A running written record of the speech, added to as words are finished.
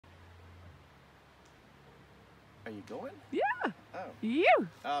Are you going? Yeah. Oh. You.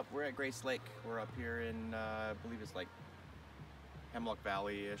 We're at Grace Lake. We're up here in, I believe it's like Hemlock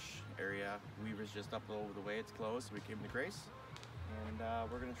Valley-ish area. Weaver's just up over the way. It's closed, so we came to Grace. And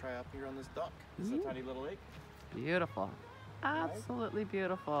we're going to try up here on this dock. This is a tiny little lake. Beautiful. Absolutely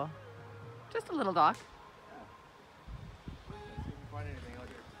beautiful. Just a little dock. Yeah. Let's see if we can find anything out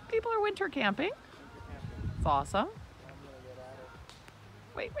here. People are winter camping. It's awesome. I'm going to get at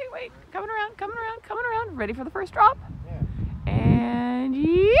it. Wait, wait, wait. Coming around, coming around, coming around. Ready for the first drop? Yeah. And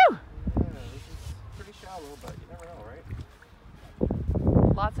you. Yeah, this is pretty shallow, but you never know,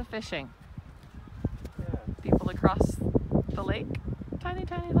 right? Lots of fishing. Yeah. People across the lake. Tiny,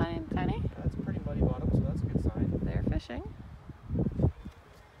 tiny, tiny, tiny. That's pretty muddy bottom, so that's a good sign. They're fishing.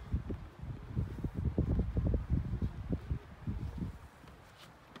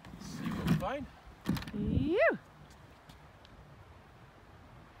 Let's see what we find. You.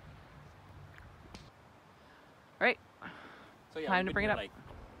 Right. So yeah, Time we've to bring been it here up.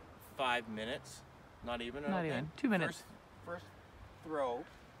 like 5 minutes. Not even. I Not don't even. think. 2 minutes. First throw.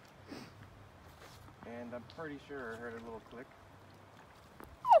 And I'm pretty sure I heard a little click.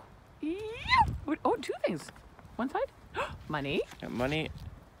 Oh, yeah. Oh, two things. One side. Money. Got money.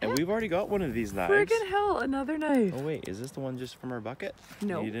 And we've already got one of these knives. Friggin' hell, another knife. Oh wait, is this the one just from our bucket?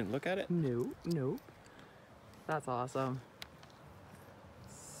 No. You didn't look at it? No, no. That's awesome.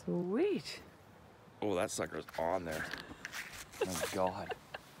 Sweet. Oh, that sucker's on there. Oh God.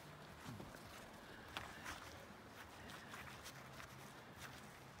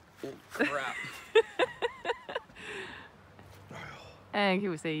 Oh crap. And he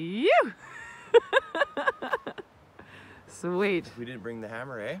would say, you. Sweet. We didn't bring the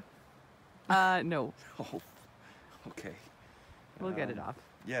hammer, eh? No. Oh, okay. We'll get it off.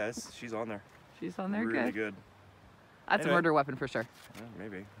 Yes, she's on there. She's on there, Really good. good. That's Anyway. a murder weapon for sure. Yeah,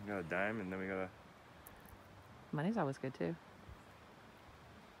 maybe. We got a dime and then we got a... Money's always good too.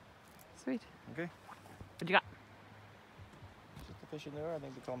 Sweet. Okay. What you got? Just a fish in there. I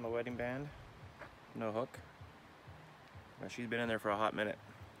think we call them the wedding band. No hook. Well, she's been in there for a hot minute.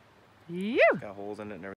 You. Got holes in it and everything.